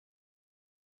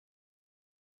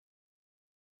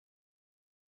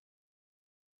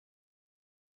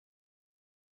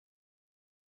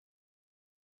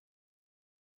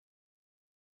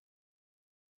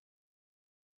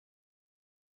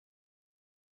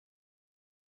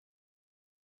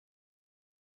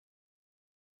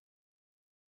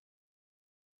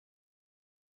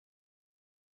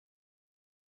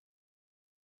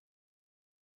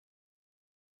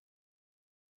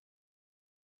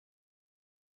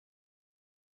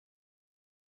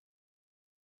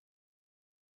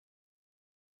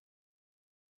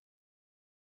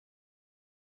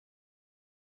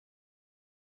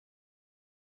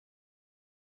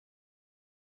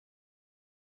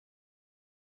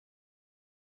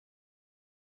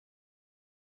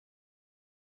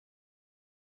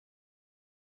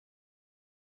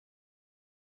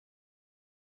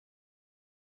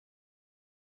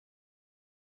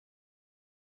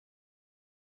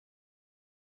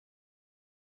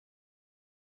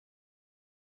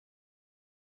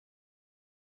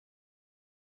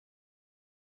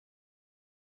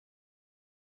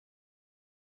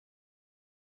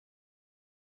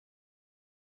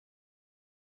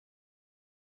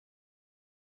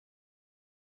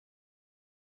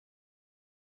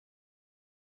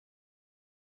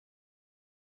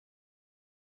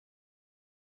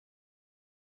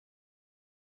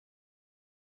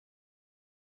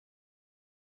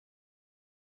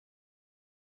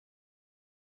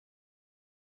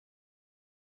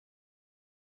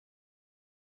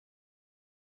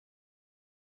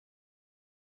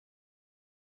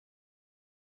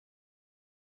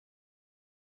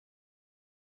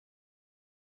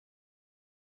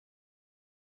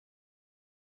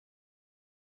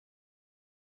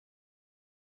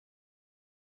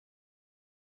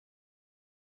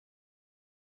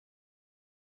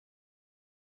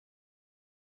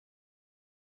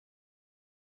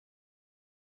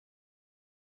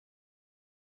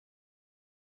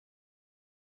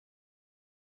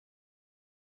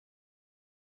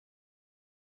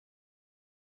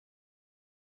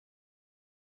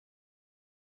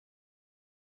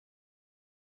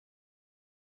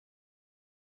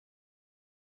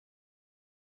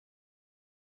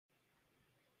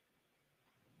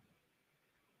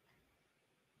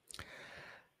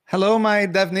Hello, my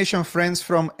DevNation friends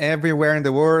from everywhere in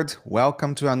the world.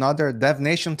 Welcome to another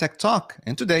DevNation Tech Talk.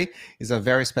 And today is a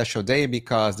very special day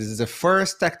because this is the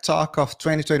first Tech Talk of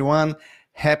 2021.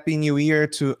 Happy New Year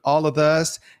to all of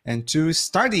us. And to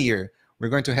start the year, we're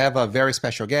going to have a very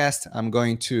special guest. I'm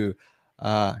going to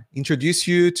introduce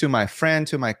you to my friend,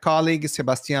 to my colleague,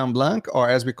 Sebastien Blanc, or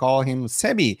as we call him,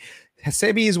 Sebi.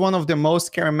 Sebi is one of the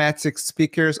most charismatic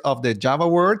speakers of the Java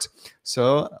world.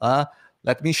 So,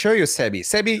 let me show you, Sebi.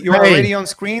 Sebi, you are already on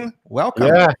screen. Welcome.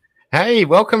 Yeah. Hey,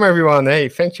 welcome everyone. Hey,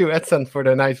 thank you, Edson, for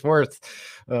the nice words.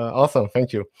 Awesome,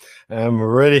 thank you. I'm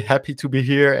really happy to be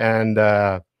here,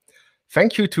 and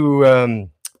thank you to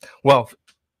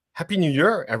Happy New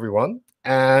Year, everyone.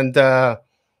 And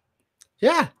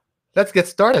yeah, let's get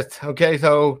started. Okay,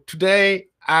 so today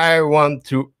I want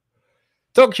to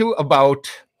talk to you about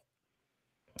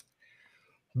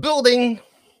building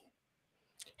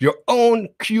your own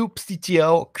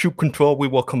kubectl, kube control. We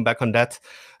will come back on that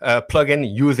plugin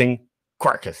using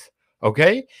Quarkus.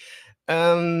 Okay.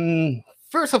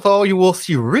 First of all, you will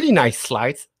see really nice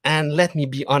slides. And let me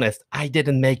be honest, I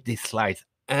didn't make these slides.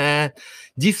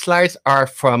 These slides are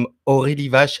from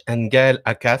Aurélie Vache and Gaël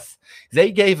Akas.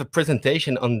 They gave a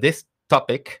presentation on this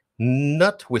topic,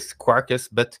 not with Quarkus,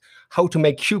 but how to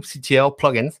make kubectl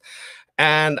plugins.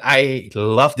 And I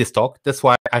love this talk. That's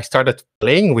why I started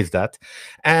playing with that.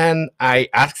 And I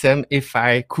asked them if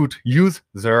I could use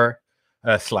their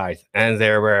slides. And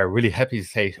they were really happy to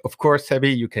say, of course,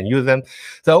 Sebi, you can use them.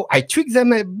 So I tweaked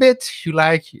them a bit.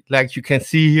 Like you can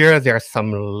see here, there's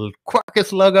some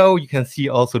Quarkus logo. You can see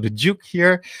also the Duke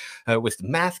here with the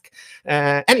mask.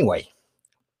 Anyway,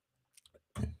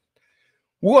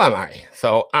 who am I?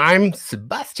 So I'm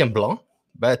Sebastien Blanc,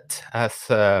 but as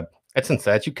Edson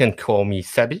said, you can call me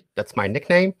Sebi. That's my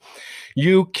nickname.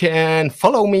 You can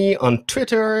follow me on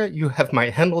Twitter. You have my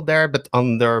handle there, but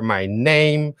under my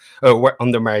name,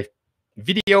 under my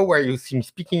video where you see me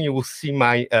speaking, you will see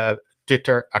my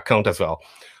Twitter account as well.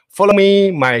 Follow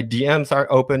me. My DMs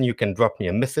are open. You can drop me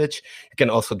a message. You can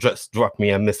also just drop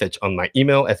me a message on my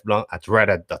email,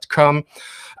 sblanc@redhat.com.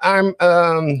 I'm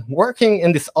working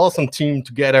in this awesome team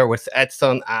together with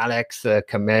Edson, Alex,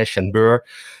 Kamesh, and Burr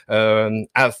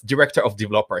as Director of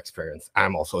Developer Experience.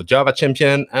 I'm also a Java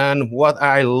champion. And what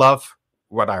I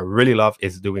really love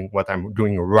is doing what I'm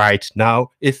doing right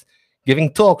now is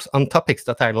giving talks on topics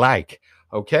that I like.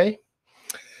 Okay?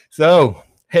 So,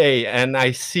 hey, and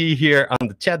I see here on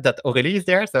the chat that Aurélie is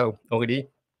there. So, Aurélie,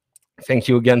 thank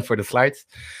you again for the slides.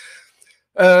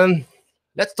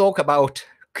 Let's talk about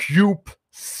kubectl,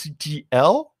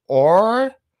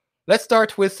 or let's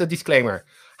start with a disclaimer.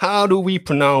 How do we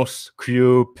pronounce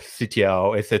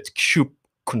kubectl? Is it kube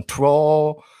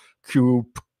control,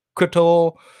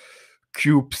 kubectl,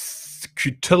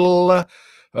 kubectl?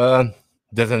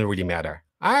 Doesn't really matter.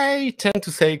 I tend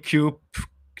to say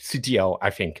kubectl, I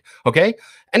think. Okay.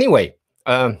 Anyway,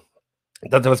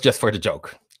 that was just for the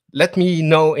joke. Let me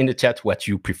know in the chat what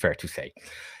you prefer to say.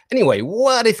 Anyway,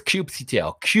 what is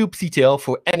kubectl? Kubectl,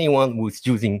 for anyone who's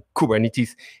using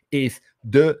Kubernetes, is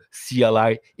the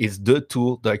CLI, is the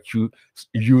tool that you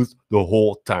use the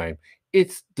whole time.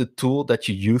 It's the tool that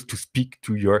you use to speak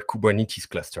to your Kubernetes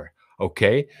cluster.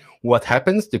 Okay, what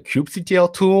happens? The kubectl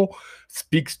tool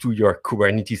speaks to your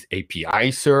Kubernetes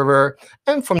API server,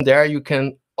 and from there you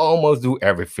can almost do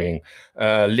everything.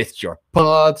 List your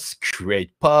pods,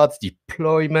 create pods,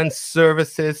 deployment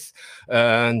services,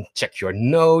 check your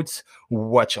nodes,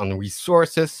 watch on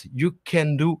resources. You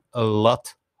can do a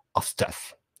lot of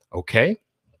stuff, okay?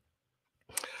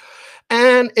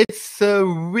 And it's a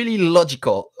really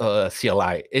logical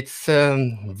CLI. It's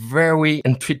very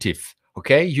intuitive,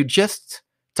 okay? You just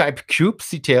type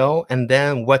kubectl and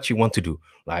then what you want to do,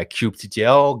 like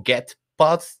kubectl get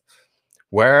pods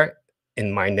where in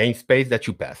my namespace that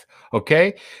you pass,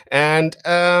 okay? And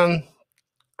I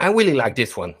really like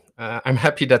this one. I'm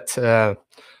happy that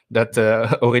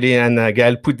Aurélie and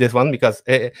Gaël put this one because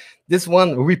this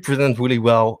one represents really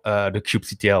well the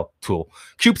kubectl tool.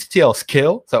 Kubectl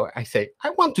scale, so I say,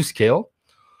 I want to scale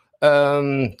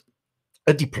a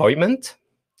deployment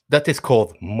that is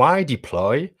called my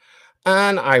deploy,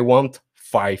 and I want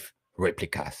 5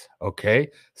 replicas, okay?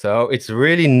 So it's a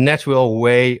really natural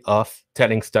way of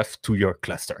telling stuff to your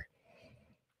cluster.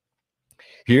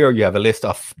 Here you have a list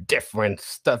of different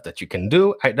stuff that you can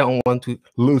do. I don't want to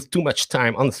lose too much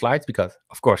time on the slides because,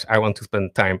 of course, I want to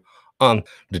spend time on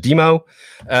the demo.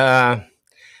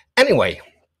 Anyway,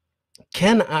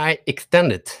 can I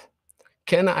extend it?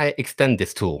 Can I extend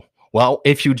this tool? Well,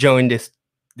 if you join this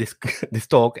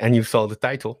talk and you saw the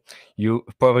title, you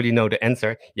probably know the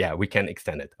answer. Yeah, we can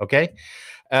extend it, okay?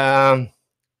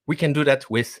 We can do that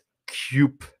with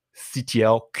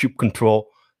kubectl kubectl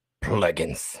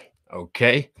plugins.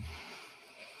 Okay.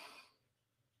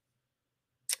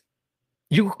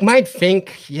 You might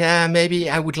think, yeah, maybe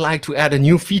I would like to add a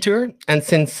new feature. And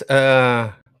since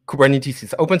Kubernetes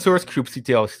is open source,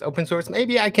 kubectl is open source,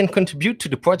 maybe I can contribute to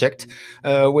the project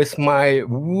with my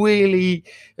really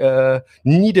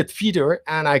needed feature,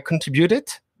 and I contribute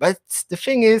it. But the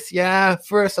thing is, yeah,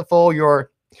 first of all,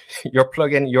 your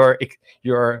plugin,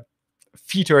 your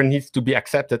feature needs to be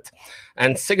accepted.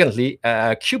 And secondly,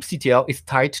 kubectl is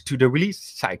tied to the release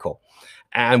cycle.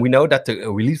 And we know that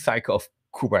the release cycle of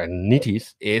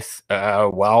Kubernetes is,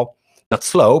 well, not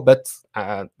slow, but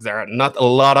there are not a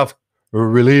lot of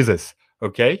releases,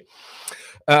 okay?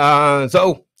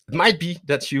 So it might be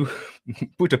that you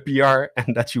put a PR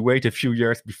and that you wait a few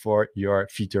years before your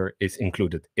feature is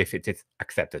included, if it is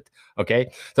accepted, okay?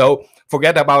 So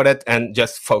forget about it and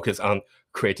just focus on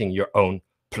creating your own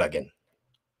plugin.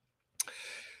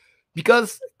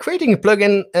 Because creating a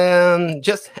plugin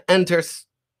just enters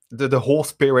the whole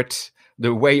spirit,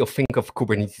 the way of think of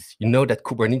Kubernetes. You know that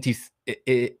Kubernetes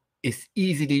is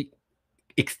easily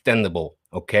extendable,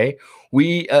 okay?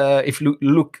 We, if you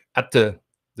look at the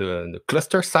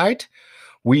cluster side,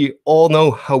 we all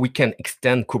know how we can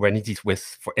extend Kubernetes with,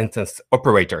 for instance,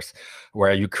 operators,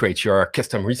 where you create your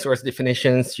custom resource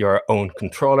definitions, your own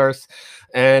controllers,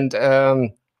 and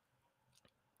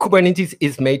Kubernetes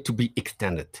is made to be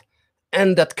extended.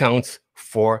 And that counts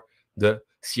for the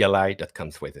CLI that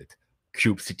comes with it,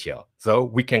 kubectl. So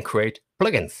we can create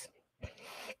plugins.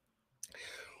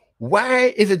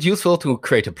 Why is it useful to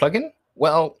create a plugin?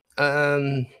 Well,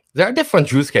 there are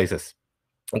different use cases.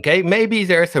 Okay, maybe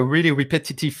there's a really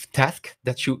repetitive task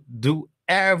that you do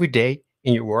every day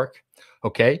in your work.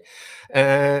 Okay,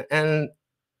 and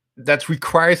that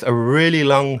requires a really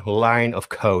long line of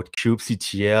code,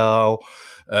 kubectl.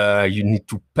 You need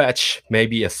to patch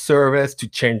maybe a service to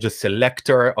change the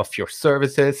selector of your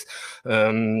services,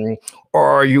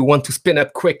 or you want to spin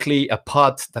up quickly a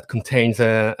pod that contains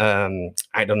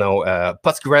I don't know,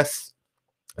 Postgres,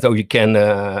 so you can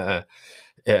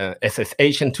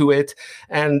SSH into it,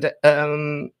 and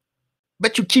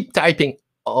but you keep typing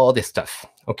all this stuff,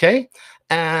 okay?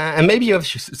 And maybe you have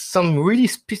some really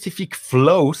specific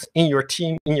flows in your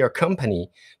team, in your company,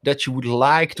 that you would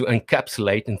like to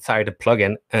encapsulate inside a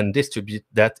plugin and distribute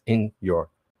that in your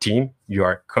team,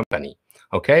 your company,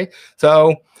 okay?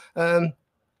 So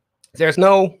there's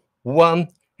no one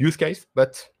use case,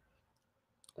 but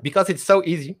because it's so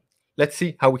easy, let's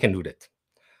see how we can do that.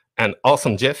 An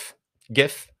awesome GIF.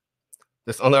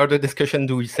 There's another discussion,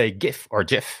 do we say GIF or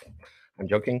GIF? I'm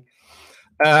joking.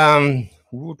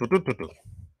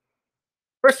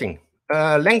 First thing,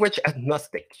 language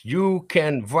agnostic. You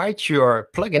can write your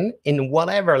plugin in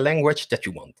whatever language that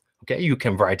you want. Okay, you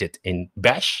can write it in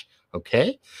Bash.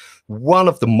 Okay, one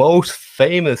of the most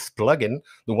famous plugin,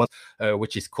 the one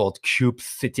which is called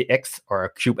kubectl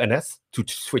or kubeNS, to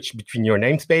switch between your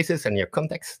namespaces and your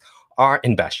context, are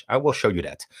in Bash. I will show you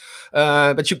that.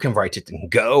 But you can write it in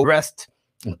Go, Rust,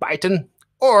 in Python,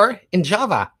 or in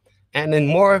Java, and in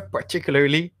more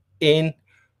particularly in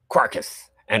Quarkus.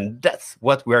 And that's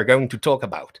what we're going to talk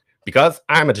about. Because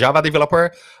I'm a Java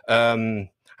developer, I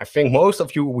think most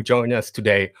of you who join us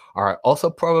today are also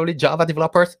probably Java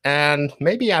developers. And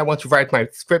maybe I want to write my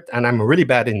script and I'm really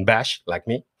bad in Bash, like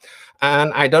me.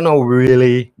 And I don't know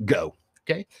really Go.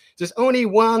 Okay, there's only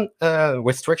one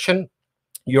restriction.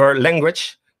 Your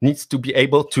language needs to be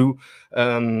able to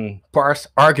parse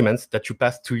arguments that you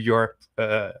pass to your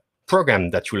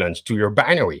program that you launch, to your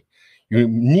binary. You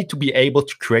need to be able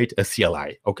to create a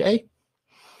CLI, okay?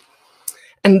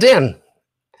 And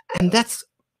that's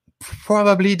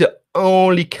probably the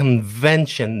only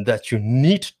convention that you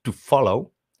need to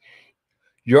follow,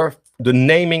 the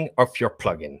naming of your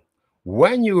plugin.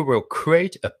 When you will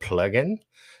create a plugin,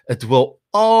 it will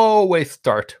always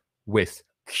start with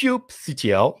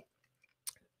kubectl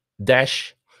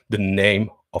dash the name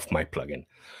of my plugin.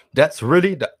 That's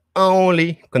really the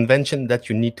only convention that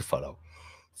you need to follow.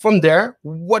 From there,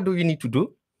 what do you need to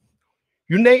do?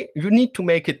 You need to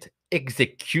make it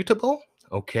executable,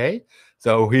 okay?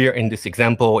 So here in this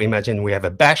example, imagine we have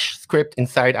a bash script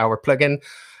inside our plugin,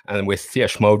 and with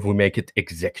chmod, we make it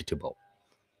executable.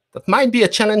 That might be a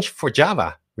challenge for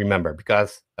Java, remember,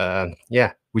 because,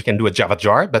 yeah, we can do a Java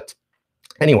jar, but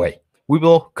anyway, we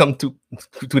will come to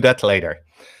that later.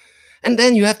 And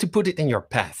then you have to put it in your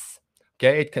path.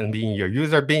 Okay, it can be in your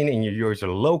user bin, in your user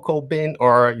local bin,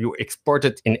 or you export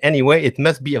it in any way. It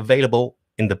must be available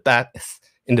in the path.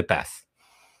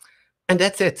 And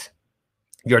that's it.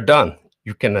 You're done.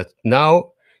 You can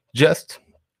now just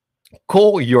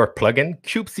call your plugin,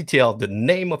 kubectl, the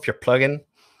name of your plugin,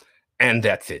 and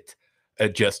that's it.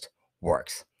 It just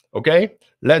works. Okay,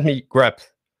 let me grab.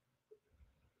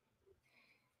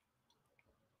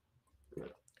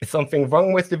 Is something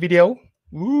wrong with the video?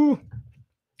 Ooh,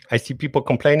 I see people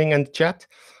complaining in the chat.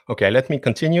 Okay, let me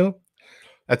continue.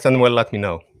 Someone will let me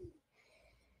know.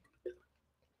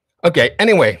 Okay,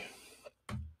 anyway.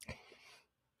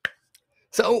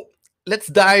 So let's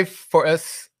dive for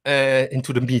us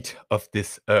into the meat of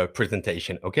this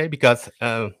presentation, okay? Because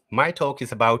my talk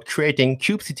is about creating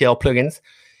kubectl plugins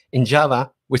in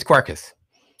Java with Quarkus,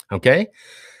 okay?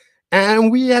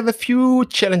 And we have a few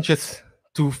challenges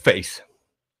to face,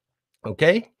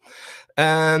 okay?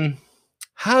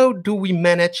 How do we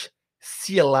manage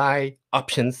CLI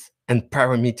options and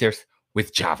parameters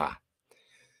with Java?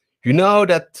 You know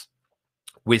that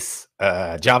with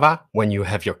Java, when you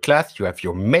have your class, you have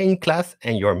your main class,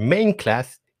 and your main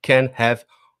class can have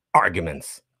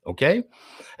arguments, okay?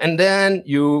 And then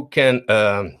you can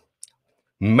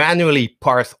manually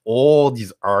parse all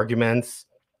these arguments,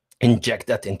 inject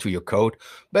that into your code,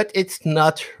 but it's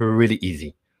not really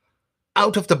easy.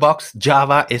 Out of the box,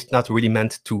 Java is not really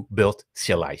meant to build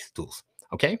CLI tools,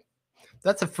 okay?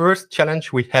 That's the first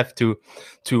challenge we have to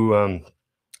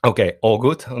okay, all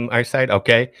good on our side,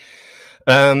 okay.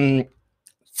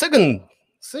 Second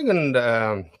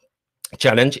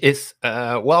challenge is,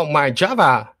 well, my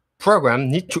Java program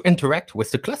needs to interact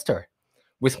with the cluster,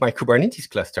 with my Kubernetes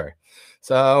cluster.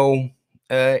 So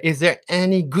is there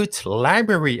any good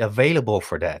library available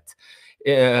for that?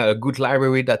 A good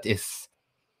library that is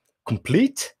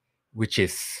complete, which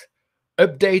is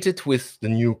updated with the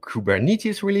new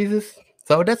Kubernetes releases?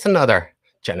 So that's another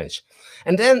challenge.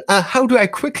 And then how do I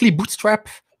quickly bootstrap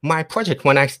my project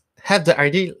when I have the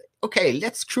idea, okay,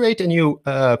 let's create a new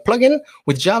plugin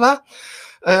with Java.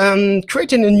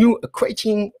 Creating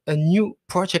a new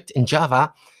project in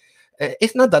Java,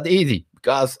 it's not that easy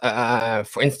because,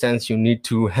 for instance, you need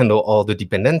to handle all the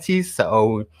dependencies.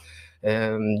 So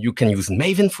you can use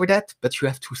Maven for that, but you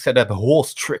have to set up a whole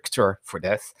structure for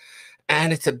this.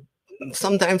 And it's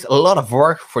sometimes a lot of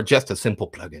work for just a simple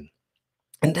plugin.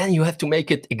 And then you have to make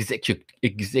it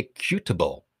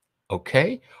executable,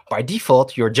 okay? By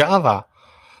default, your Java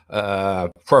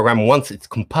program, once it's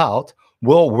compiled,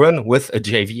 will run with a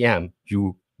JVM.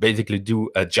 You basically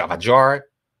do a Java jar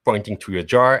pointing to your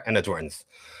jar, and it runs.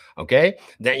 Okay,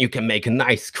 then you can make a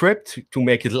nice script to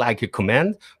make it like a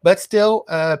command, but still,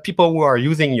 people who are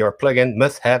using your plugin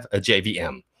must have a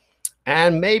JVM.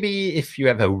 And maybe if you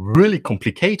have a really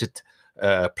complicated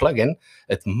plugin,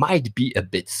 it might be a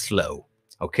bit slow.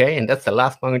 Okay, and that's the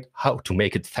last point, how to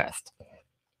make it fast.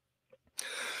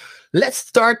 Let's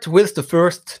start with the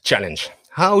first challenge,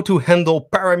 how to handle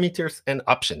parameters and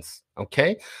options,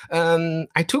 okay?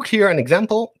 I took here an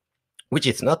example, which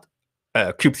is not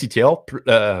a kubectl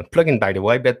plugin, by the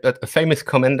way, but a famous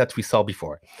command that we saw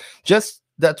before. Just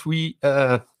that we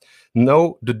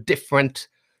know the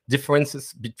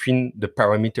differences between the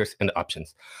parameters and the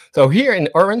options. So here in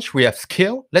orange, we have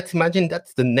scale. Let's imagine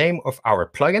that's the name of our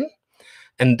plugin.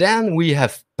 And then we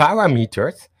have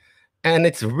parameters. And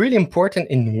it's really important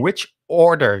in which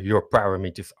order your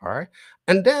parameters are.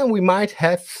 And then we might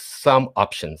have some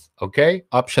options, okay?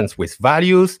 Options with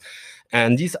values.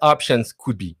 And these options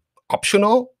could be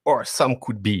optional, or some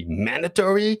could be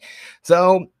mandatory.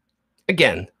 So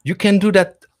again, you can do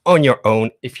that on your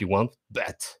own if you want.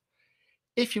 But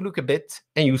if you look a bit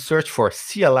and you search for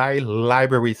CLI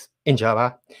libraries in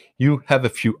Java, you have a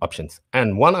few options.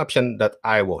 And one option that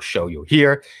I will show you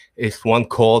here is one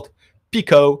called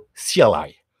Pico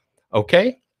CLI,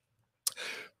 okay?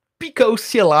 Pico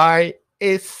CLI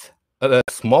is a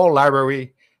small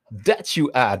library that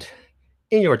you add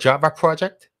in your Java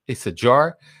project. It's a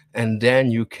jar, and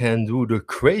then you can do the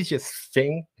craziest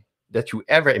thing that you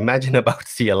ever imagine about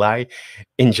CLI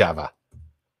in Java.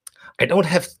 I don't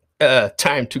have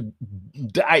time to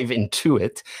dive into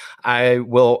it. I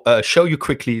will show you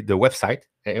quickly the website,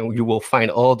 and you will find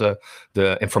all the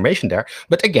information there.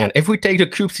 But again, if we take the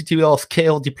kubectl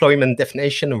scale, deployment,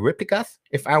 definition, and replicas,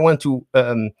 if I want to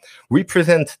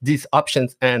represent these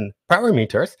options and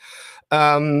parameters,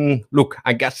 look,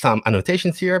 I got some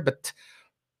annotations here, but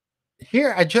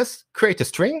here I just create a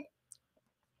string.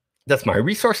 That's my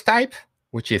resource type,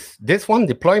 which is this one,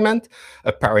 deployment,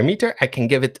 a parameter. I can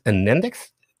give it an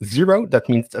index. 0, that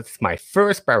means that's my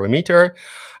first parameter.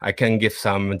 I can give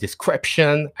some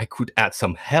description. I could add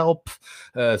some help.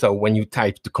 So when you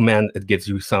type the command, it gives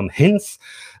you some hints.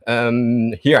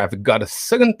 Here I've got a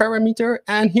second parameter,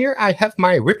 and here I have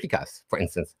my replicas, for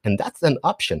instance, and that's an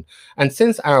option. And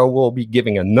since I will be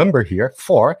giving a number here,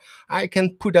 4, I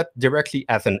can put that directly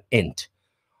as an int.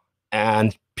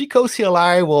 And Pico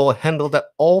CLI will handle that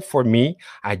all for me.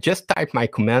 I just type my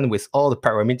command with all the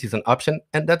parameters and options,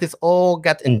 and that is all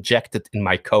get injected in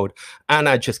my code. And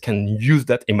I just can use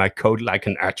that in my code like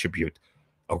an attribute.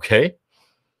 Okay.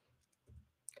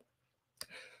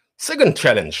 Second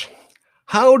challenge.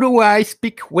 How do I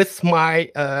speak with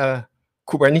my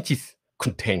Kubernetes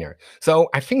container? So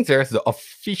I think there's the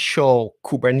official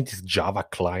Kubernetes Java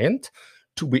client.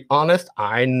 To be honest,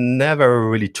 I never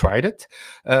really tried it.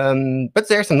 But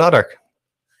there's another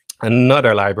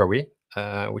library,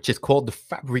 which is called the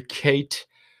Fabricate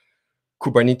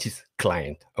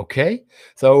Kubernetes-client. Okay,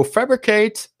 so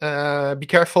Fabricate, be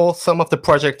careful. Some of the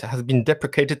project has been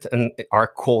deprecated and are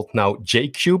called now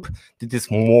JKube. This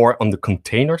is more on the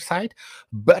container side,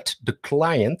 but the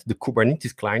client, the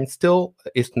Kubernetes client, still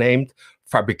is named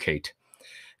Fabricate.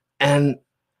 And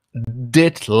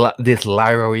this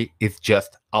library is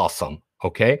just awesome.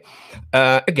 Okay,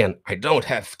 again, I don't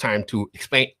have time to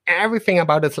explain everything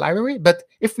about this library, but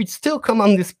if we still come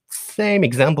on this same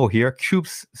example here,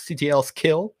 kubectl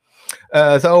scale.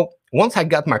 So once I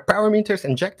got my parameters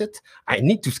injected, I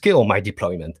need to scale my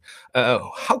deployment.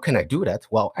 How can I do that?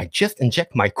 Well, I just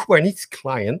inject my Kubernetes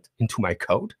client into my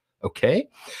code, okay?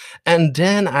 And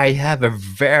then I have a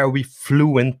very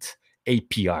fluent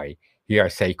API. Here I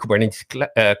say Kubernetes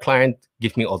client,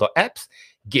 give me all the apps,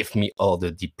 give me all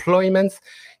the deployments,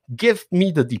 give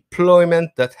me the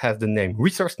deployment that has the name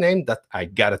resource name that I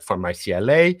got it from my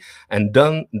CLA, and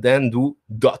then do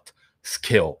dot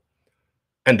scale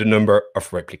and the number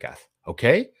of replicas.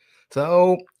 Okay,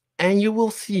 so and you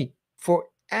will see for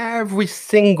every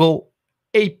single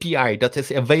API that is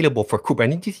available for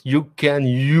Kubernetes, you can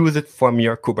use it from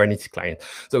your Kubernetes client.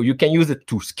 So you can use it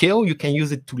to scale, you can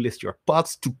use it to list your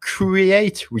pods, to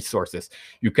create resources.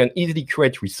 You can easily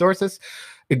create resources,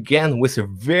 again, with a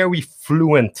very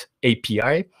fluent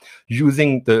API,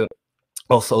 using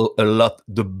also a lot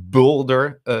the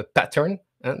builder pattern.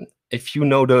 And if you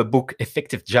know the book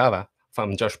Effective Java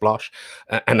from Josh Blanc,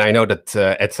 and I know that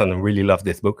Edson really loved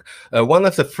this book, one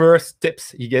of the first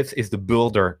tips he gives is the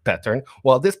builder pattern.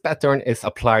 Well, this pattern is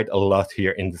applied a lot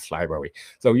here in this library.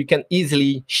 So you can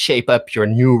easily shape up your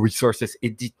new resources,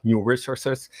 edit new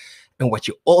resources. And what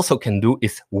you also can do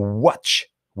is watch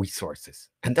resources.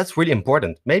 And that's really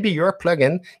important. Maybe your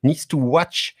plugin needs to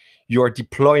watch your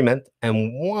deployment,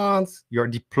 and once your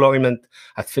deployment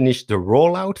has finished the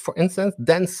rollout, for instance,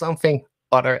 then something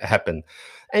other happened.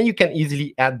 And you can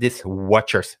easily add these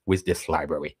watchers with this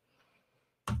library.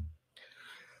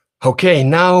 Okay,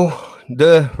 now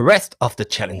the rest of the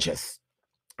challenges.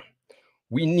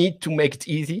 We need to make it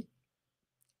easy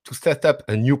to set up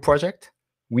a new project.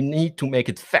 We need to make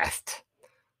it fast,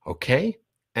 okay?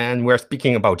 And we're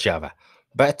speaking about Java,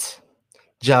 but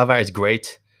Java is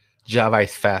great, Java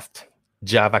is fast,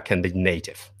 Java can be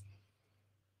native.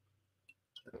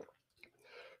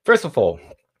 First of all,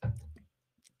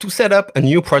 to set up a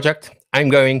new project, I'm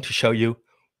going to show you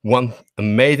one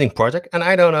amazing project. And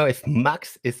I don't know if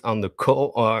Max is on the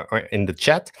call or in the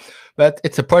chat, but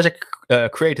it's a project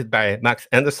created by Max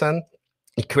Anderson.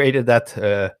 He created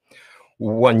that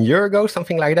 1 year ago,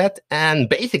 something like that. And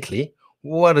basically,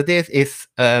 what it is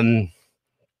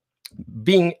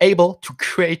being able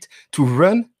to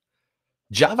run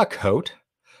Java code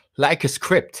like a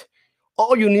script.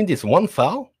 All you need is one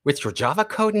file with your Java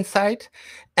code inside.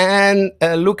 And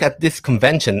look at this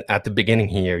convention at the beginning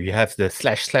here. You have the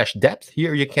 // depth.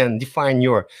 Here you can define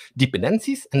your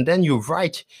dependencies, and then you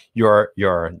write your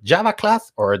Java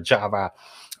class or Java.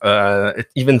 It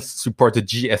even supports the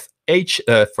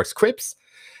GSH for scripts.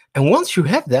 And once you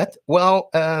have that, well,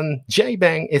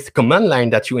 JBang is the command line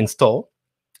that you install.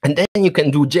 And then you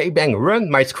can do JBang run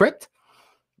my script.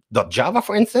 .java,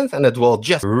 for instance, and it will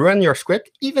just run your script.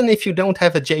 Even if you don't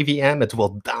have a JVM, it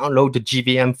will download the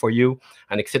JVM for you,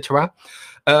 and etc.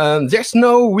 There's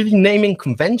no really naming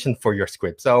convention for your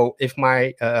script. So if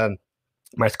my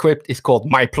script is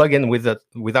called my plugin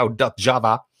without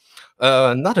 .java,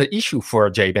 not an issue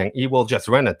for JBang. It will just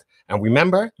run it. And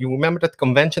you remember that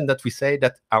convention that we say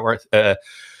that our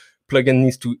plugin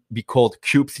needs to be called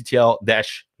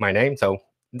kubectl-my name. So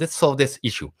let's solve this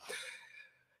issue.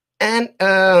 And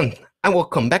I will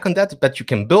come back on that, but you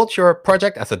can build your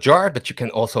project as a jar, but you can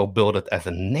also build it as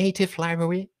a native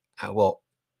library. I will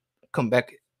come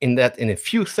back in that in a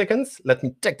few seconds. Let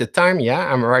me take the time.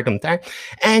 Yeah, I'm right on time.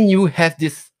 And you have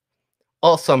this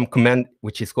awesome command,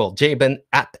 which is called jbang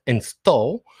app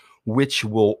install, which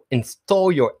will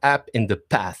install your app in the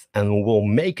path and will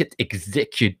make it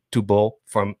executable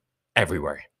from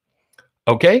everywhere.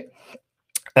 Okay.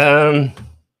 Then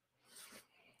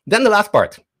the last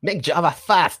part. Make Java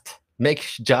fast. make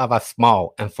Java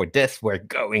small. And for this, we're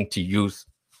going to use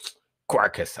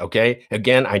Quarkus, okay?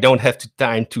 Again, I don't have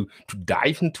time to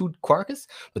dive into Quarkus,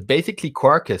 but basically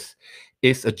Quarkus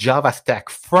is a Java stack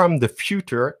from the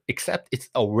future, except it's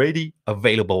already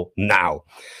available now.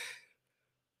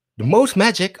 The most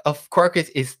magic of Quarkus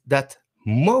is that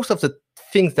most of the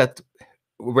things that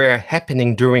were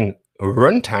happening during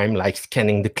runtime, like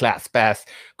scanning the class path,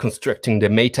 constructing the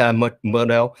meta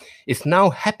model, is now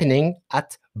happening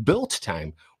at build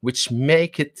time, which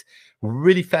make it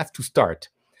really fast to start.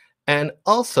 And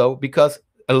also because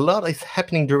a lot is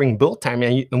happening during build time,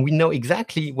 and we know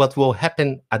exactly what will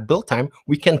happen at build time,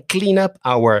 we can clean up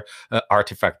our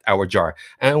artifact, our jar,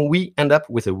 and we end up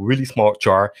with a really small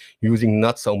jar using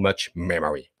not so much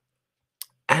memory.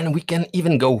 And we can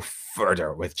even go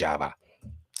further with Java,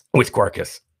 with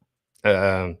Quarkus.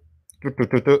 Oh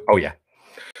yeah,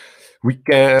 we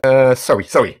can. Sorry.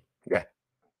 Yeah,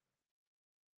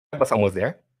 I was almost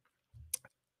there.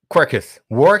 Quarkus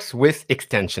works with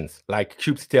extensions, like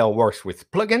kubectl works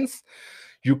with plugins.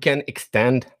 You can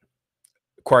extend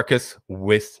Quarkus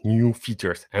with new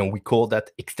features, and we call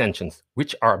that extensions,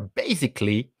 which are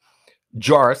basically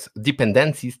jars,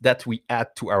 dependencies that we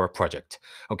add to our project.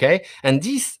 Okay, and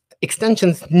these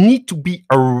extensions need to be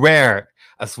aware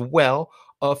as well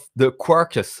of the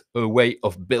Quarkus way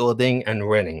of building and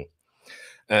running.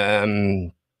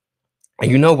 And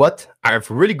you know what? I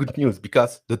have really good news,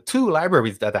 because the two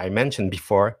libraries that I mentioned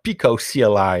before, Pico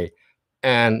CLI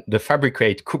and the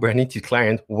Fabricate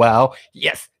Kubernetes-client, well,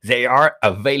 yes, they are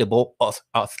available as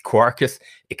Quarkus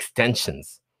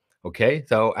extensions. Okay,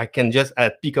 so I can just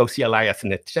add Pico CLI as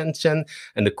an extension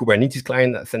and the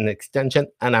Kubernetes-client as an extension,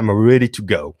 and I'm ready to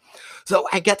go. So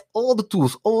I get all the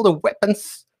tools, all the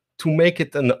weapons to make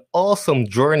it an awesome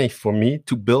journey for me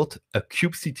to build a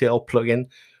kubectl plugin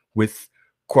with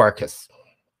Quarkus.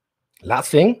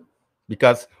 Last thing,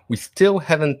 because we still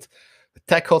haven't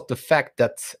tackled the fact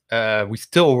that we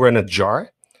still run a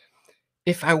jar.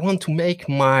 If I want to make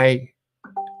my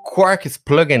Quarkus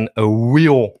plugin a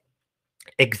real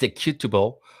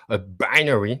executable, a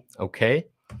binary, okay,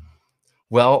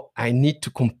 well, I need to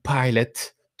compile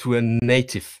it to a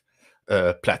native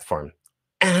platform.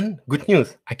 And good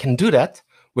news, I can do that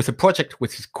with a project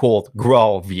which is called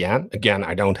Graal VM. Again,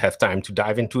 I don't have time to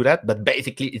dive into that, but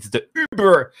basically it's the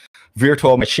Uber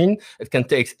virtual machine. It can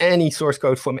take any source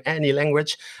code from any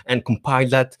language and compile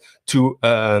that to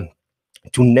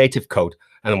native code.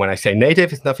 And when I say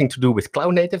native, it's nothing to do with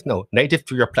cloud native. No, native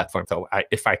to your platform. So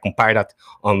if I compile that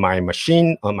on my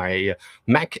machine, on my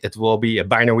Mac, it will be a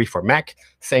binary for Mac.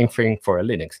 Same thing for a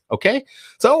Linux. Okay,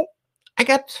 so I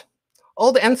get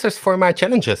all the answers for my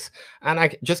challenges, and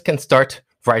I just can start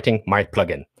writing my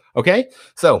plugin. Okay,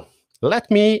 so let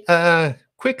me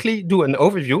quickly do an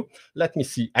overview. Let me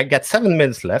see. I got 7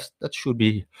 minutes left. That should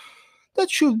be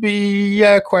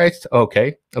quite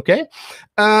okay. Okay.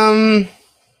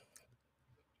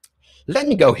 Let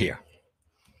me go here.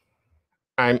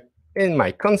 I'm in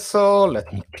my console.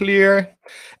 Let me clear,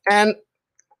 and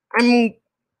I'm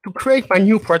to create my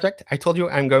new project. I told you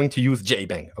I'm going to use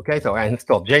JBang. Okay, so I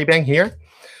installed JBang here.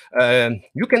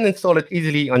 You can install it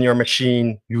easily on your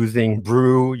machine using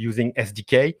Brew, using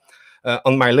SDK.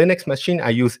 On my Linux machine, I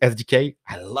use SDK.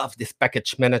 I love this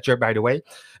package manager, by the way.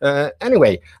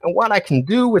 Anyway, and what I can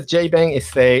do with JBang is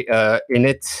say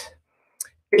init,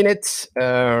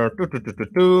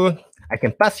 I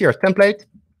can pass here a template.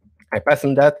 I pass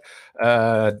in that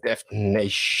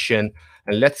DevNation,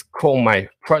 and let's call my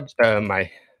project my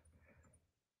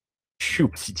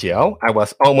kubectl. I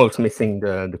was almost missing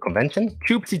the convention.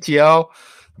 kubectl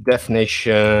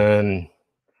DevNation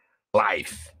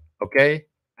live. Okay,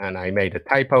 and I made a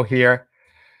typo here.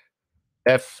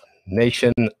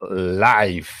 DevNation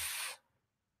live.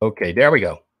 Okay, there we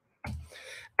go.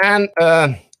 And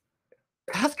it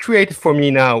has created for me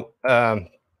now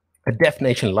a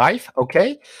DevNation live.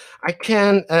 Okay, I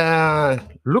can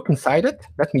look inside it.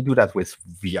 Let me do that with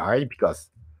VI because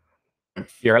I'm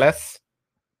fearless.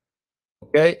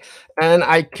 Okay, and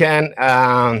I can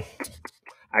I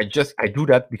do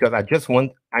that because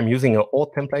I'm using an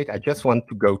old template. I just want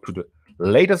to go to the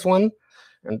latest one,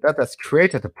 and that has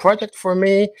created a project for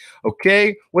me.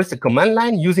 Okay, with the command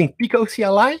line using Pico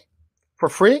CLI for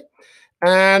free,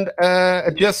 and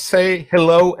just say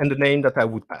hello and the name that I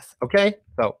would pass. Okay,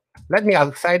 so let me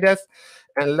outside this,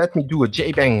 and let me do a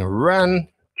JBang run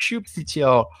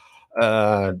kubectl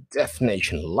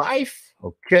DevNation live.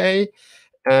 Okay,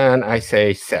 and I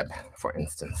say Seb, for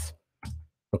instance.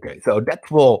 Okay, so that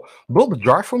will build a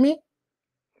jar for me.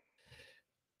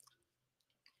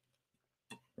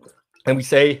 And we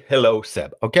say, hello,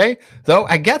 Seb. Okay, so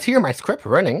I get here my script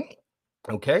running.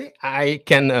 Okay, I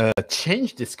can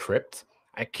change the script.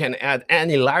 I can add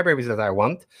any libraries that I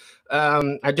want.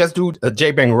 I just do a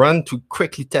JBang run to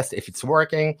quickly test if it's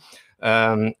working.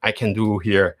 I can do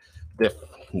here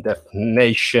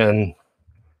DevNation,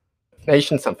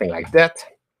 something like that.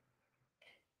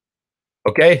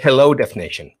 Okay, hello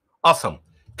DevNation. Awesome,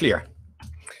 clear.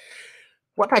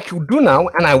 What I could do now,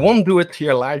 and I won't do it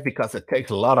here live because it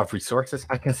takes a lot of resources,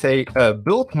 I can say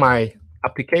build my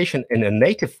application in a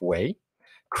native way,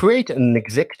 create an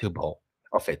executable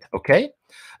of it, okay?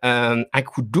 I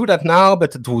could do that now,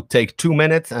 but it would take 2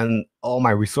 minutes and all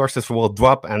my resources will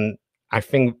drop, and I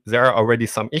think there are already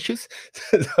some issues.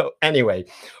 So anyway,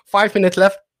 5 minutes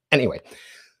left. Anyway,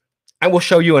 I will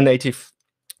show you a native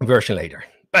version later.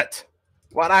 But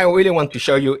what I really want to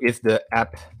show you is the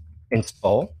app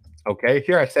install. Okay,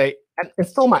 here I say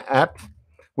install my app.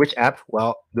 Which app?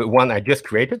 Well, the one I just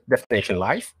created, DevNation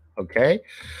Live. Okay,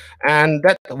 and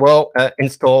that will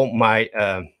install my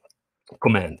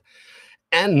command.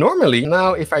 And normally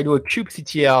now, if I do a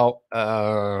kubectl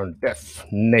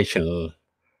DevNation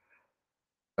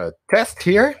test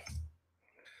here,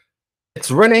 it's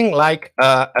running like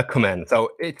a command,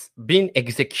 so it's been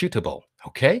executable.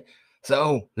 Okay,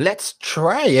 so let's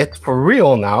try it for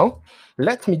real now.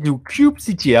 Let me do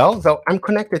kubectl. So I'm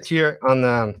connected here on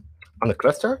a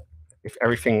cluster. If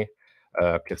everything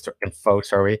cluster info,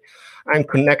 sorry, I'm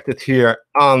connected here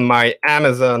on my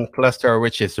Amazon cluster,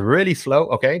 which is really slow.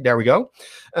 Okay, there we go,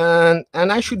 and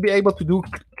I should be able to do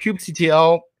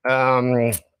kubectl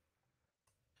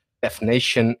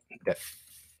DevNation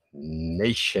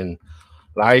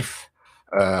live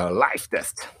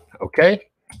test. Okay.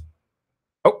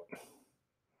 Oh,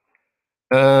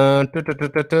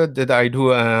 did I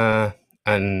do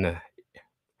an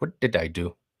what did I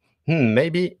do?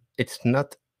 Maybe it's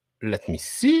not. Let me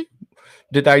see.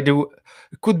 Did I do?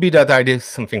 It could be that I did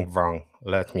something wrong.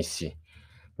 Let me see.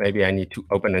 Maybe I need to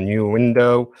open a new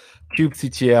window.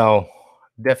 kubectl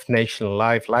DevNation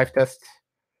live test.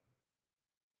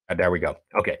 There we go.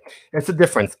 Okay, it's a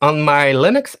difference. On my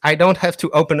Linux, I don't have to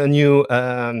open a new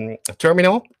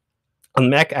terminal. On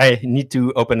Mac, I need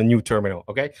to open a new terminal.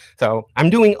 Okay, so I'm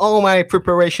doing all my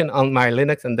preparation on my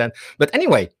Linux, and then. But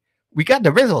anyway, we got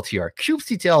the result here.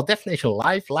 kubectl DevNation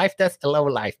live test, allow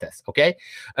live test. Okay,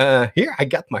 here I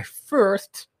got my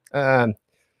first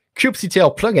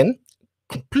kubectl plugin.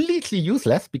 Completely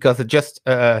useless because it just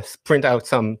print out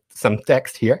some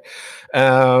text here.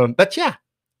 But yeah,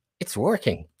 it's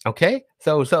working. Okay,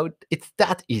 so it's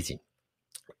that easy.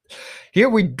 Here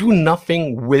we do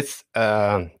nothing with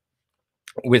the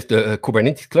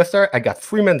Kubernetes cluster. I got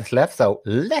 3 minutes left, so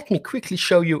let me quickly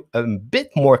show you a bit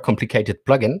more complicated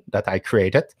plugin that I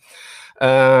created.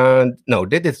 No,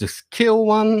 this is the skill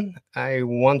one. I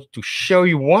want to show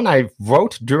you one I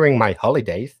wrote during my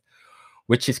holidays,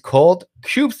 which is called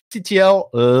kubectl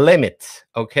limit.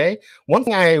 Okay, one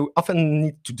thing I often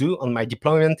need to do on my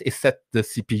deployment is set the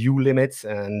CPU limits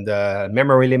and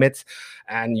memory limits,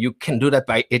 and you can do that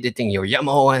by editing your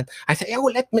YAML. And I say, oh,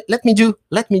 let me do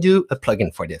a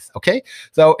plugin for this. Okay,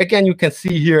 so again, you can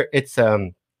see here it's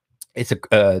a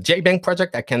JBang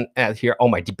project. I can add here all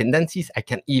my dependencies. I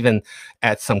can even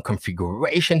add some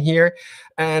configuration here,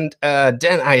 and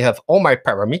then I have all my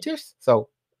parameters. So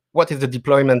what is the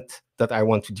deployment that I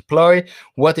want to deploy?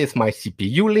 What is my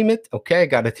CPU limit? Okay, I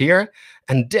got it here.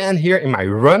 And then here in my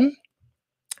run,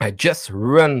 I just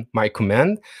run my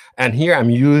command. And here I'm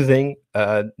using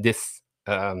this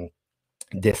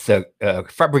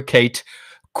fabricate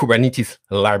Kubernetes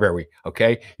library.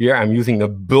 Okay, here I'm using a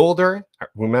builder.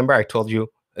 Remember, I told you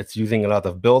it's using a lot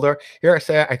of builder. Here I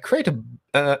say I create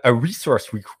a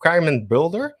resource requirement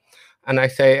builder. And I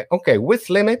say, okay, with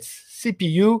limits,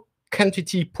 CPU,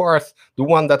 quantity parse, the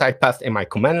one that I passed in my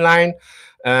command line,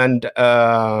 and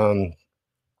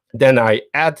then I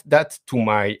add that to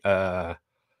my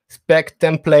spec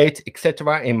template,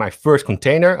 etc. in my first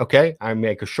container. Okay, I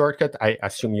make a shortcut. I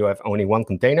assume you have only one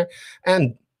container,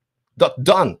 and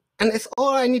done. And that's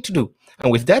all I need to do.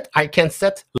 And with that, I can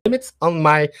set limits on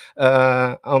my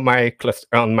cluster,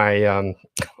 on my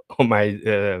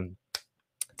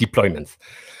deployments.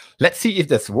 Let's see if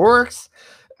this works.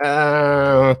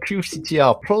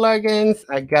 kubectl plugins,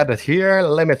 I got it here,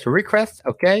 limit request.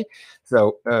 Okay,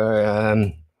 so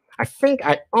I think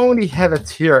I only have it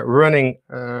here running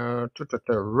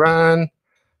run.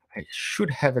 I should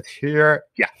have it here.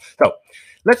 Yeah, so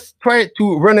let's try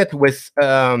to run it with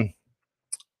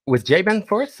JBang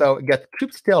first. So I got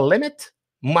kubectl limit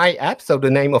my app, so the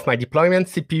name of my deployment,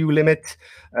 CPU limit,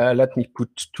 let me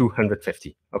put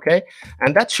 250. Okay,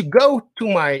 and that should go to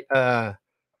my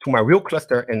real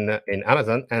cluster in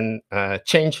Amazon and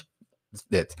change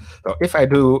it. So if I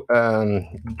do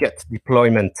get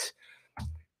deployment,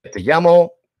 get the YAML,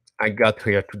 I got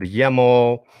here to the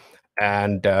YAML,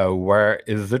 and where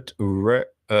is it? Where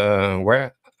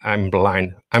I'm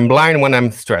blind. I'm blind when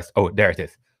I'm stressed. Oh, there it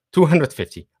is.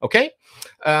 250. Okay.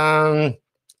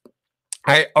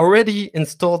 I already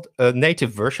installed a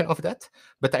native version of that,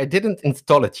 but I didn't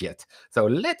install it yet. So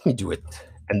let me do it,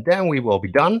 and then we will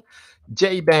be done.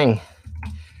 JBang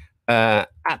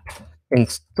app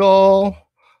install.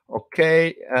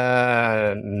 Okay,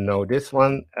 no, this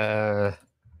one,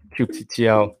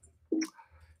 kubectl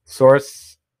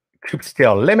source,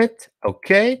 kubectl limit.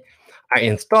 Okay, I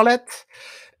install it,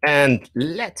 and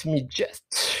let me just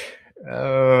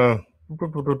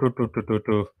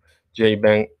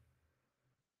JBang.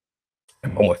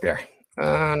 I'm almost there.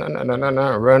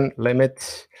 No, run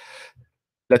limit.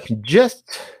 Let me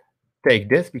just take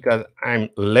this because I'm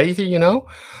lazy, you know.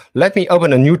 Let me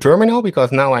open a new terminal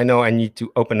because now I know I need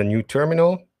to open a new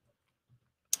terminal.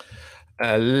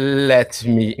 Let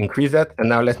me increase that, and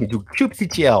now let me do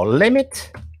kubectl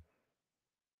limit.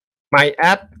 My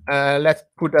app, let's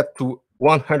put that to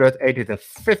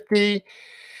 150.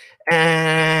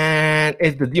 And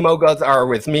if the demo gods are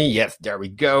with me, yes, there we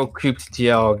go.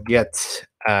 kubectl get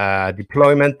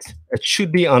deployment. It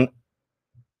should be on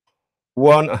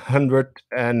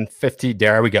 150.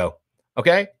 There we go.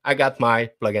 Okay, I got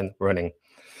my plugin running.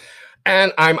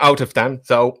 And I'm out of time.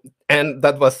 And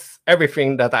that was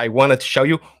everything that I wanted to show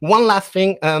you. One last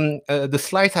thing, the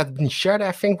slides have been shared,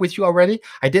 I think, with you already.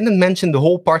 I didn't mention the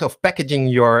whole part of packaging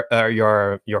your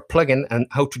plugin and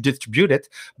how to distribute it,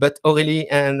 but Aurélie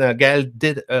and Gael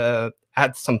did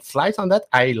add some slides on that.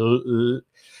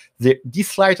 These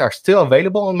slides are still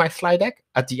available on my slide deck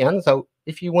at the end. So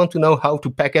if you want to know how to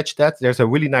package that, there's a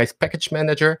really nice package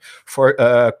manager for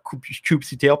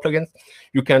kubectl plugins.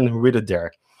 You can read it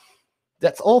there.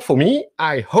 That's all for me.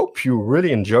 I hope you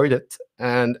really enjoyed it,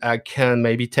 and I can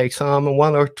maybe take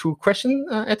one or two questions,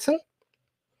 Edson.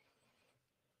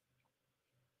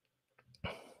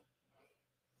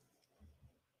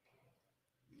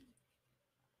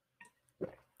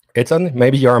 Edson,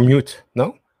 maybe you're on mute,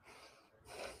 no?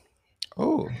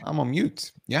 Oh, I'm on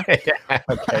mute. Yeah.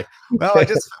 Okay. Well, I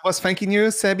just was thanking you,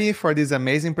 Sebi, for these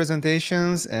amazing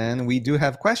presentations, and we do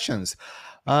have questions.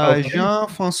 Okay.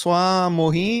 Jean-Francois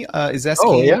Morin is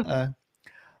asking,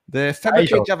 the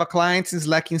Fabricate Java client is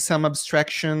lacking some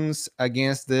abstractions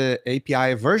against the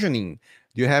API versioning.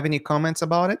 Do you have any comments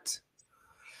about it?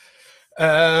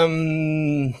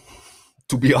 To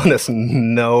be honest,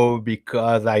 no,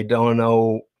 because I don't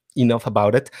know enough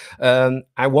about it.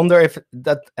 I wonder if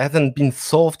that hasn't been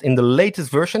solved in the latest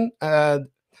version.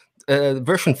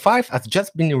 Version 5 has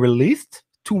just been released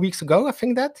 2 weeks ago, I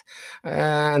think that.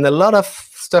 And a lot of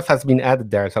stuff has been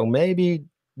added there. So maybe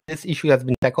this issue has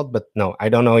been tackled, but no, I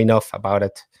don't know enough about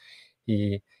it.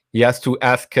 He has to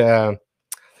ask to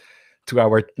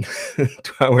our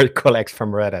to our colleagues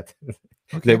from Reddit.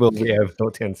 Okay. They will be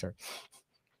able to answer.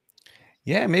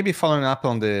 Yeah, maybe following up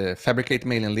on the Fabricate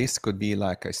mailing list could be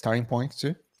like a starting point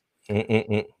too.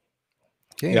 Okay.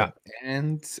 Yeah.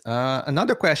 And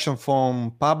another question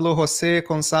from Pablo Jose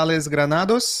Gonzalez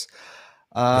Granados.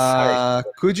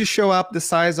 Could you show up the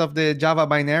size of the Java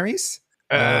binaries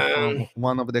from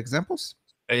one of the examples?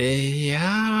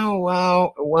 Yeah,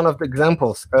 well, one of the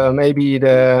examples, maybe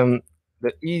the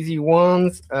easy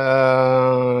ones.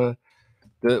 The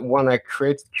one I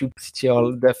created,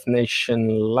 kubectl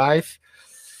DevNation Live.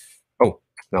 Oh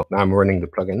no, now I'm running the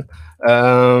plugin.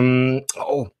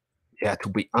 Oh yeah, to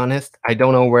be honest, I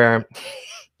don't know where.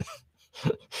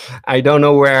 I don't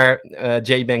know where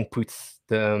JBang puts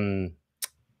the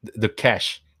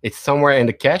cache. It's somewhere in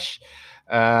the cache.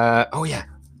 Oh yeah,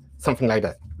 something like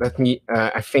that. Let me.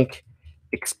 I think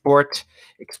export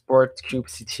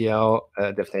kubectl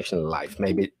DevNation Live.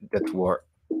 Maybe that were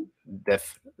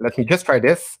let me just try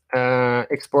this.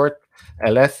 Export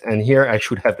ls, and here I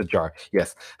should have the jar.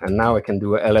 Yes, and now I can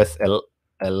do a ls la,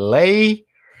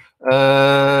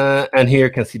 and here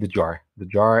you can see the jar. The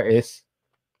jar is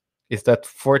that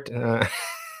fort. I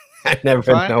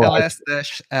never know.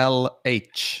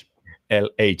 ls-lh.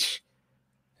 LH.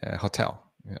 Hotel.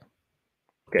 Yeah.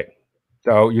 Okay.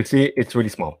 So you see, it's really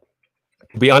small.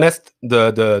 To be honest,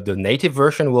 the native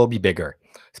version will be bigger,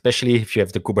 especially if you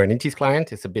have the Kubernetes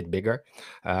client. It's a bit bigger,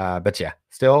 but yeah,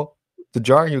 still the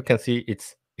jar, you can see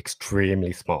it's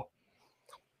extremely small.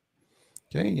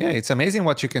 Okay, yeah, it's amazing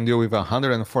what you can do with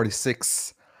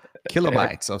 146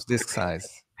 kilobytes of disk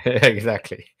size.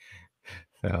 Exactly.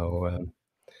 So,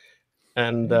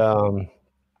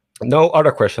 no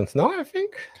other questions, no, I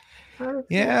think?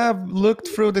 Yeah, I've looked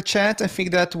through the chat. I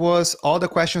think that was all the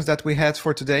questions that we had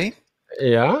for today.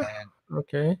 Yeah. And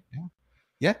Okay.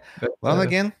 yeah. But, Well,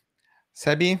 again,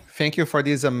 Sebi, thank you for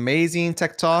this amazing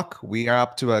tech talk. We are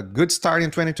up to a good start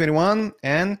in 2021.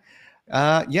 And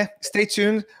yeah, stay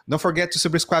tuned. Don't forget to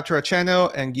subscribe to our channel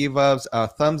and give us a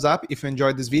thumbs up if you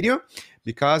enjoyed this video,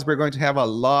 because we're going to have a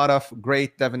lot of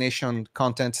great DevNation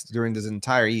content during this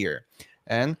entire year.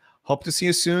 And hope to see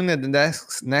you soon at the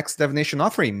next DevNation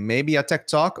offering, maybe a tech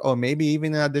talk or maybe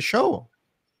even at the show.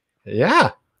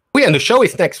 yeah. And the show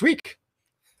is next week.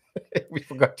 We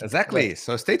forgot to Exactly.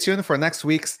 So stay tuned for next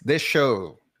week's This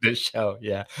Show. the show.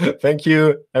 Yeah. Thank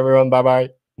you, everyone. Bye-bye.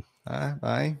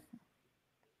 Bye.